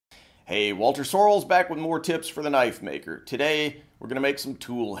Hey, Walter Sorrells back with more tips for the knife maker. Today, we're going to make some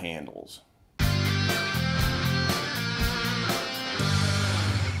tool handles.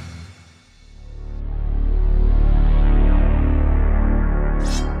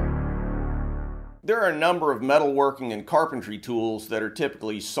 There are a number of metalworking and carpentry tools that are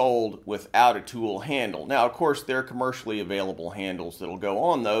typically sold without a tool handle. Now, of course, there are commercially available handles that'll go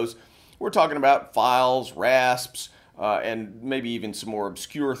on those. We're talking about files, rasps, and maybe even some more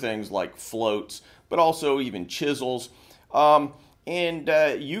obscure things like floats, but also even chisels.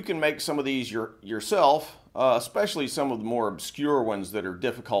 You can make some of these yourself, especially some of the more obscure ones that are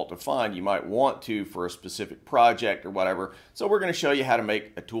difficult to find. You might want to for a specific project or whatever. So we're going to show you how to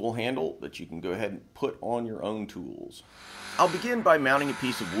make a tool handle that you can go ahead and put on your own tools. I'll begin by mounting a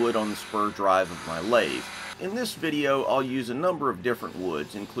piece of wood on the spur drive of my lathe. In this video, I'll use a number of different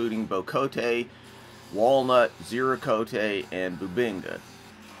woods, including bocote, walnut, ziricote, and bubinga.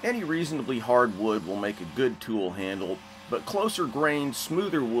 Any reasonably hard wood will make a good tool handle, but closer grained,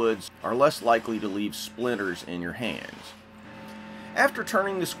 smoother woods are less likely to leave splinters in your hands. After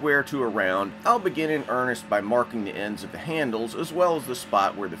turning the square to a round, I'll begin in earnest by marking the ends of the handles as well as the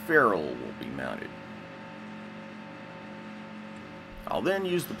spot where the ferrule will be mounted. I'll then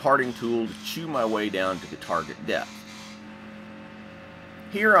use the parting tool to chew my way down to the target depth.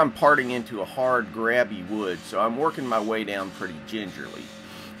 Here I'm parting into a hard, grabby wood, so I'm working my way down pretty gingerly.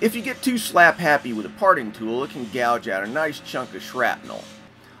 If you get too slap happy with a parting tool, it can gouge out a nice chunk of shrapnel.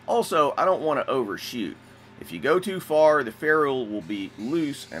 Also, I don't want to overshoot. If you go too far, the ferrule will be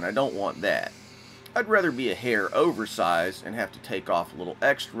loose, and I don't want that. I'd rather be a hair oversized and have to take off a little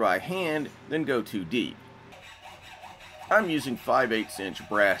extra by hand than go too deep. I'm using 5/8 inch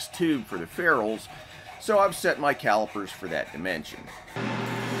brass tube for the ferrules, so I've set my calipers for that dimension.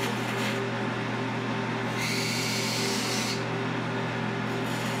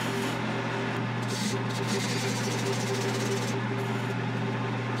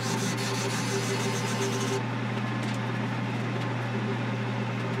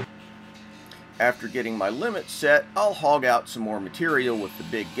 After getting my limit set, I'll hog out some more material with the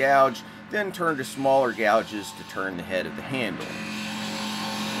big gouge, then turn to smaller gouges to turn the head of the handle.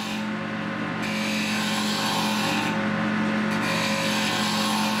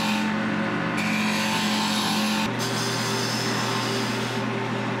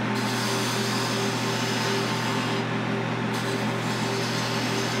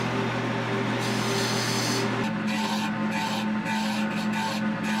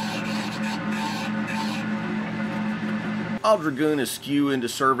 I'll dragoon a skew into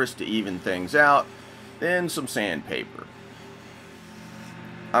service to even things out, then some sandpaper.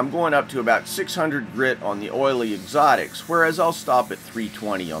 I'm going up to about 600 grit on the oily exotics, whereas I'll stop at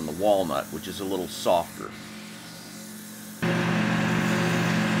 320 on the walnut, which is a little softer.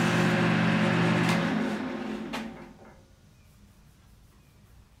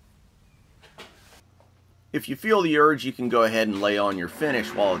 If you feel the urge, you can go ahead and lay on your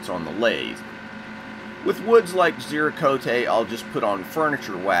finish while it's on the lathe. With woods like ziricote, I'll just put on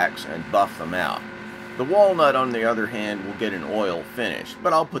furniture wax and buff them out. The walnut, on the other hand, will get an oil finish,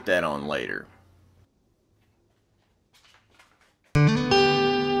 but I'll put that on later.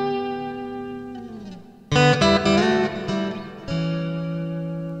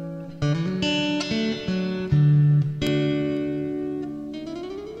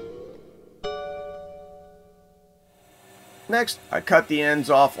 Next, I cut the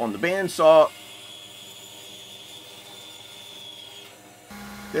ends off on the bandsaw,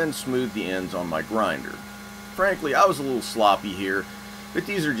 then smooth the ends on my grinder. Frankly, I was a little sloppy here, but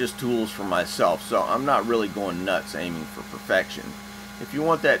these are just tools for myself, so I'm not really going nuts aiming for perfection. If you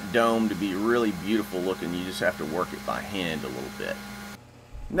want that dome to be really beautiful looking, you just have to work it by hand a little bit.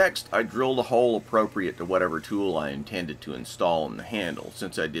 Next, I drilled a hole appropriate to whatever tool I intended to install in the handle.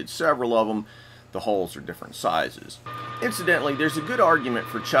 Since I did several of them, the holes are different sizes. Incidentally, there's a good argument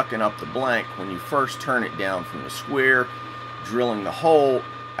for chucking up the blank when you first turn it down from the square, drilling the hole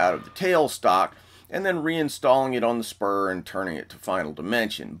out of the tailstock, and then reinstalling it on the spur and turning it to final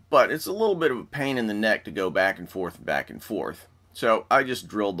dimension. But it's a little bit of a pain in the neck to go back and forth and back and forth. So I just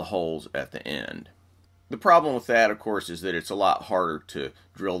drilled the holes at the end. The problem with that, of course, is that it's a lot harder to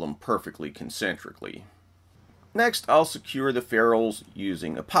drill them perfectly concentrically. Next, I'll secure the ferrules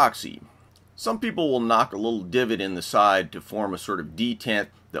using epoxy. Some people will knock a little divot in the side to form a sort of detent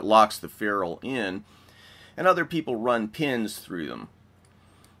that locks the ferrule in, and other people run pins through them.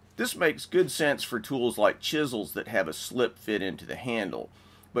 This makes good sense for tools like chisels that have a slip fit into the handle,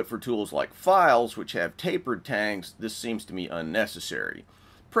 but for tools like files which have tapered tangs, this seems to me unnecessary.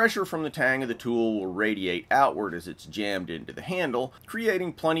 Pressure from the tang of the tool will radiate outward as it's jammed into the handle,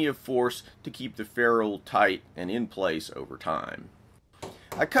 creating plenty of force to keep the ferrule tight and in place over time.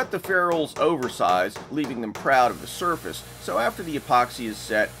 I cut the ferrules oversized, leaving them proud of the surface, so after the epoxy is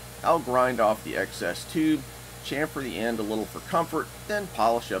set, I'll grind off the excess tube, chamfer the end a little for comfort, then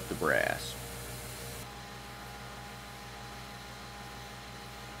polish up the brass.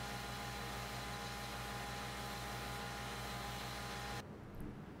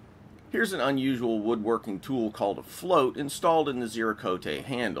 Here's an unusual woodworking tool called a float installed in the Zerakote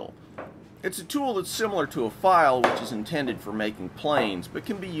handle. It's a tool that's similar to a file, which is intended for making planes, but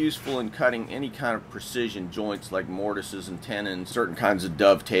can be useful in cutting any kind of precision joints like mortises and tenons, certain kinds of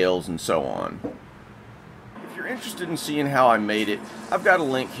dovetails, and so on. If you're interested in seeing how I made it, I've got a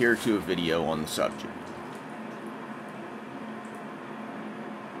link here to a video on the subject.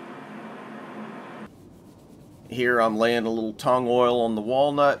 Here I'm laying a little tung oil on the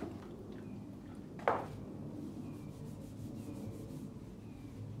walnut.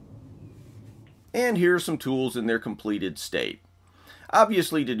 And here are some tools in their completed state.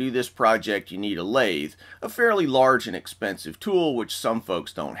 Obviously, to do this project you need a lathe, a fairly large and expensive tool which some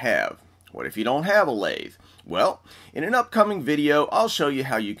folks don't have. What if you don't have a lathe? Well, in an upcoming video I'll show you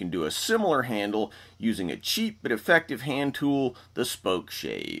how you can do a similar handle using a cheap but effective hand tool, the spoke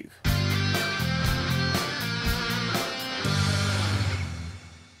shave.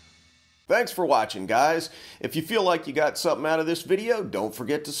 Thanks for watching, guys. If you feel like you got something out of this video, don't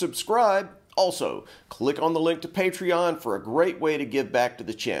forget to subscribe. Also, click on the link to Patreon for a great way to give back to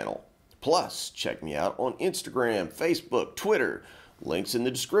the channel. Plus, check me out on Instagram, Facebook, Twitter. Links in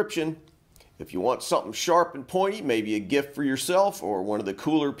the description. If you want something sharp and pointy, maybe a gift for yourself or one of the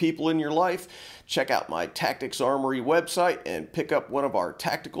cooler people in your life, check out my Tactics Armory website and pick up one of our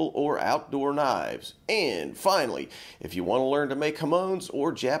tactical or outdoor knives. And finally, if you want to learn to make hamones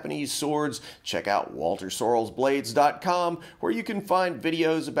or Japanese swords, check out WalterSorrellsBlades.com, where you can find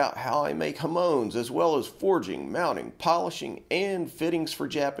videos about how I make hamones, as well as forging, mounting, polishing, and fittings for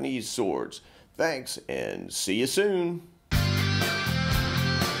Japanese swords. Thanks, and see you soon.